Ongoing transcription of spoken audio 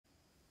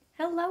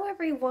Hello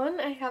everyone,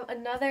 I have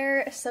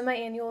another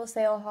semi-annual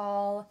sale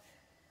haul.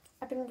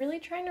 I've been really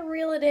trying to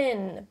reel it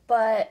in,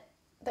 but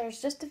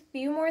there's just a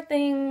few more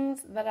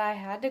things that I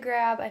had to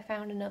grab. I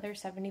found another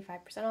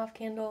 75% off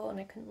candle and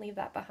I couldn't leave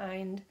that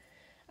behind.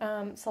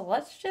 So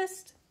let's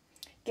just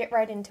get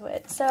right into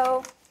it.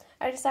 So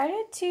I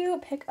decided to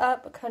pick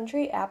up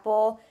Country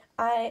Apple.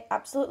 I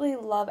absolutely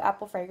love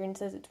apple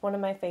fragrances. It's one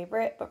of my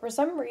favorite, but for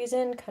some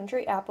reason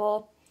Country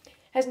Apple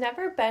has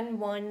never been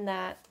one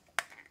that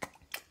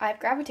I've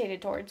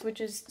gravitated towards,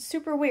 which is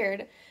super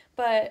weird.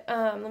 But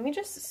let me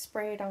just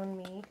spray it on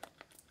me.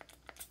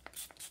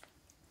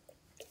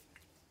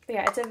 But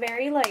yeah, it's a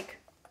very like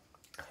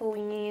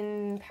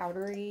clean,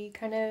 powdery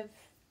kind of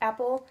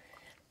apple.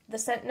 The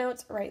scent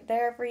notes right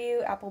there for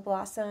you: apple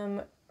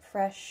blossom,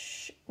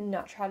 fresh,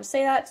 not sure how to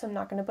say that, so I'm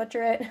not going to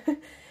butcher it,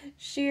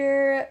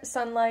 sheer,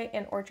 sunlight,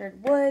 and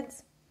orchard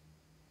woods.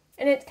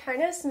 And it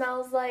kind of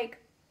smells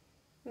like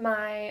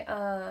my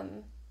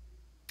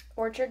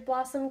orchard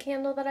blossom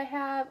candle that I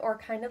have, or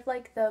kind of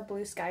like the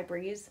Blue Sky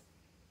Breeze.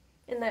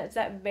 And that's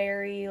that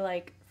very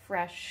like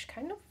fresh,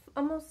 kind of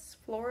almost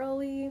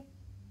florally,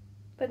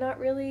 but not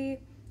really.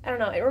 I don't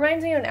know. It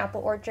reminds me of an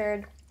apple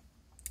orchard.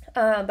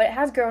 But it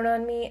has grown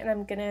on me, and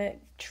I'm gonna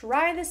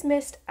try this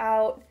mist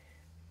out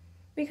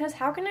because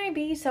how can I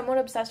be somewhat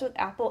obsessed with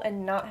apple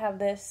and not have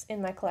this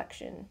in my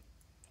collection?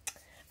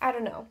 I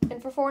don't know.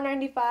 And for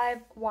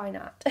 $4.95, why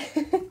not?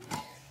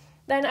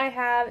 Then I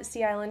have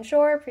Sea Island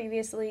Shore,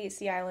 previously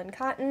Sea Island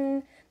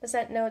Cotton. The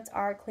scent notes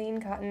are clean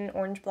cotton,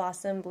 orange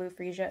blossom, blue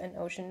freesia, and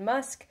ocean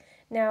musk.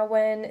 Now,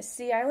 when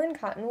Sea Island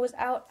Cotton was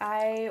out,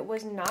 I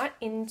was not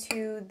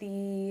into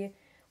the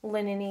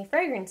linen-y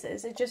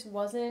fragrances. It just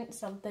wasn't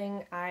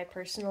something I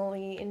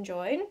personally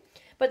enjoyed.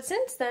 But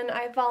since then,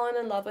 I've fallen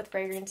in love with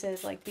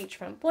fragrances like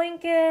Beachfront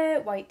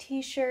Blanket, White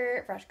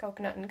T-shirt, Fresh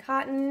Coconut and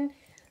Cotton.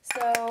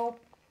 So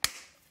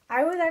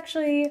I was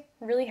actually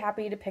really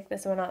happy to pick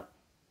this one up.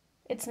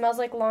 It smells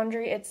like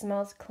laundry, it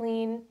smells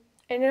clean.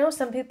 And I know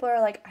some people are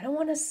like, I don't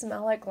want to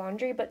smell like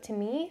laundry, but to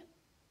me,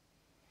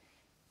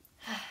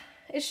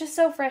 it's just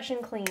so fresh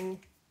and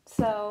clean.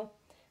 So,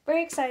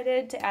 very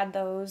excited to add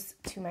those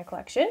to my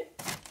collection.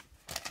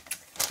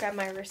 Grab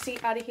my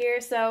receipt out of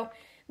here. So,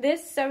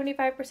 this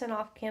 75%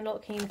 off candle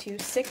came to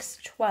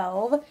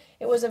 $6.12.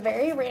 It was a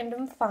very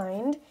random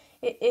find.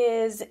 It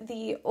is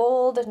the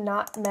old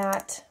Not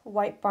Matte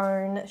White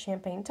Barn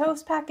Champagne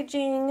Toast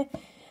packaging.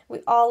 We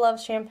all love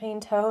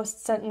champagne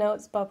toast, scent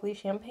notes, bubbly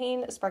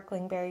champagne,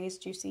 sparkling berries,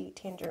 juicy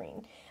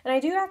tangerine. And I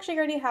do actually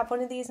already have one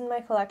of these in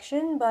my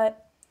collection,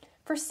 but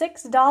for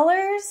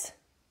 $6,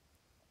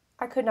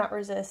 I could not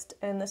resist,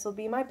 and this will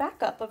be my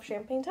backup of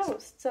champagne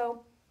toast.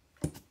 So,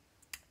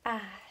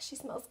 she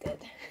smells good.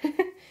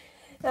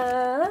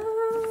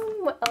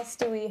 What else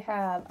do we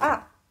have?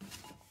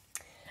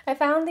 I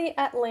found the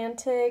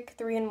Atlantic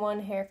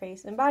 3-in-1 hair,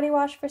 face, and body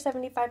wash for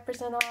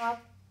 75%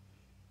 off.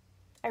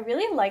 I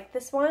really like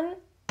this one.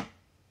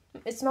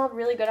 It smelled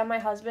really good on my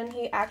husband.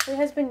 He actually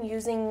has been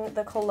using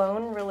the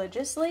cologne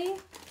religiously.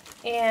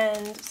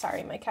 And,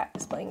 sorry, my cat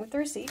is playing with the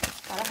receipt.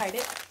 Gotta hide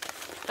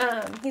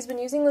it. He's been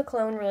using the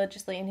cologne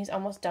religiously, and he's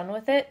almost done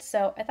with it.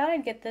 So I thought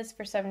I'd get this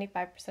for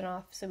 75%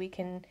 off so we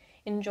can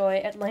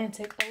enjoy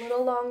Atlantic a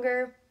little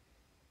longer.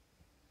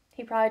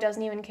 He probably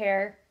doesn't even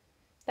care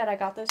that I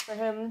got this for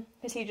him,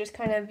 because he just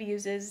kind of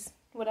uses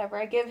whatever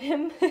I give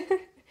him.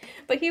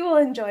 But he will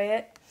enjoy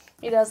it.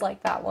 He does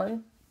like that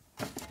one.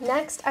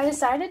 Next, I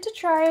decided to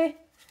try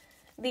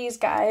these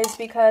guys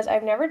because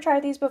I've never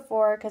tried these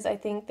before because I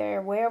think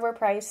they're way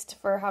overpriced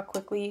for how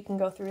quickly you can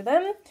go through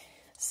them.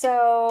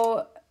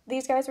 So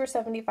these guys were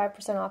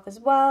 75% off as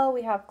well.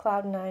 We have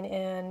Cloud9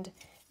 and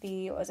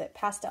the, what was it,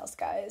 Pastel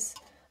Skies.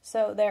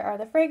 So there are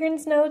the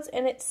fragrance notes,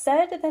 and it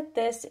said that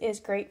this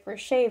is great for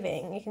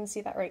shaving. You can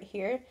see that right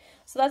here.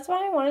 So that's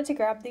why I wanted to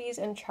grab these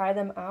and try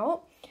them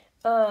out.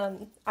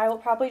 I will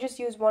probably just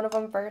use one of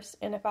them first,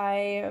 and if I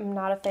am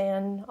not a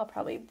fan, I'll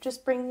probably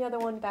just bring the other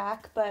one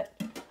back, but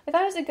I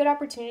thought it was a good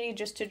opportunity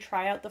just to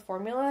try out the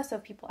formula, so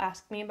if people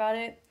ask me about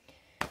it,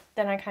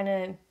 then I kind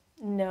of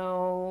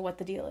know what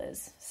the deal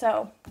is.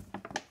 So,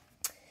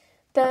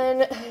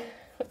 then,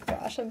 oh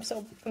gosh, I'm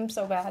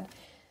so bad.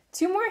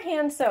 2 more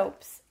hand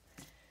soaps.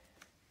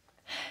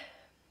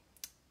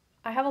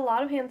 I have a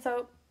lot of hand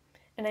soap,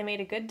 and I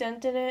made a good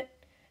dent in it,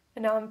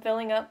 and now I'm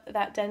filling up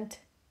that dent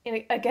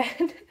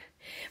again.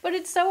 But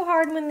it's so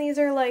hard when these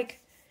are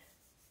like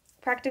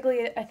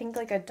practically, I think,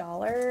 like $1.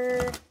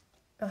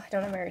 Oh, I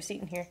don't have my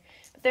receipt in here.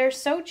 But they're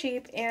so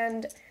cheap,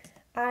 and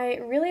I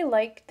really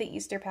like the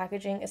Easter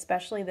packaging,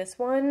 especially this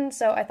one.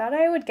 So I thought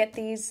I would get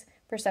these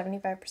for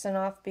 75%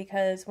 off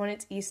because when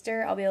it's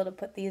Easter, I'll be able to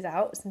put these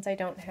out since I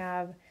don't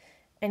have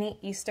any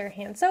Easter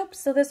hand soaps.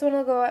 So this one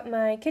will go at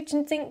my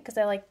kitchen sink because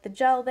I like the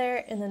gel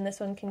there, and then this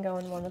one can go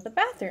in one of the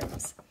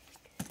bathrooms.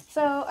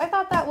 So I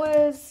thought that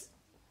was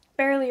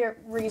fairly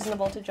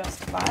reasonable to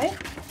justify.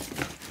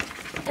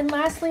 And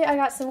lastly, I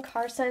got some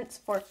car scents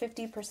for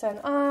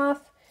 50%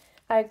 off.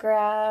 I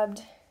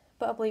grabbed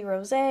Bubbly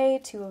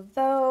Rosé, 2 of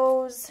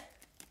those.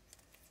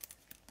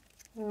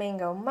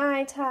 Mango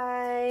Mai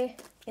Tai,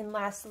 And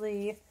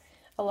lastly,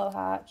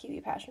 Aloha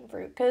Kiwi Passion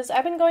Fruit, because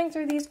I've been going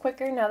through these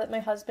quicker now that my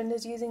husband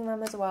is using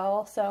them as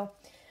well, so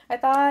I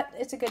thought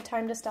it's a good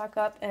time to stock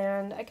up,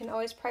 and I can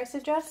always price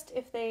adjust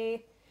if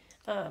they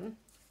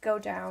go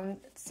down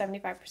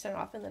 75%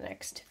 off in the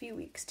next few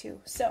weeks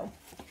too. So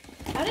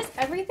that is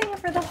everything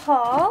for the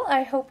haul.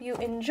 I hope you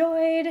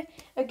enjoyed.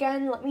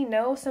 Again, let me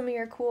know some of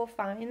your cool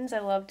finds. I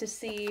love to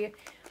see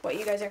what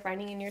you guys are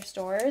finding in your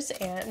stores,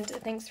 and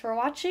thanks for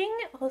watching.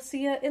 I'll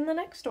see you in the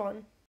next one.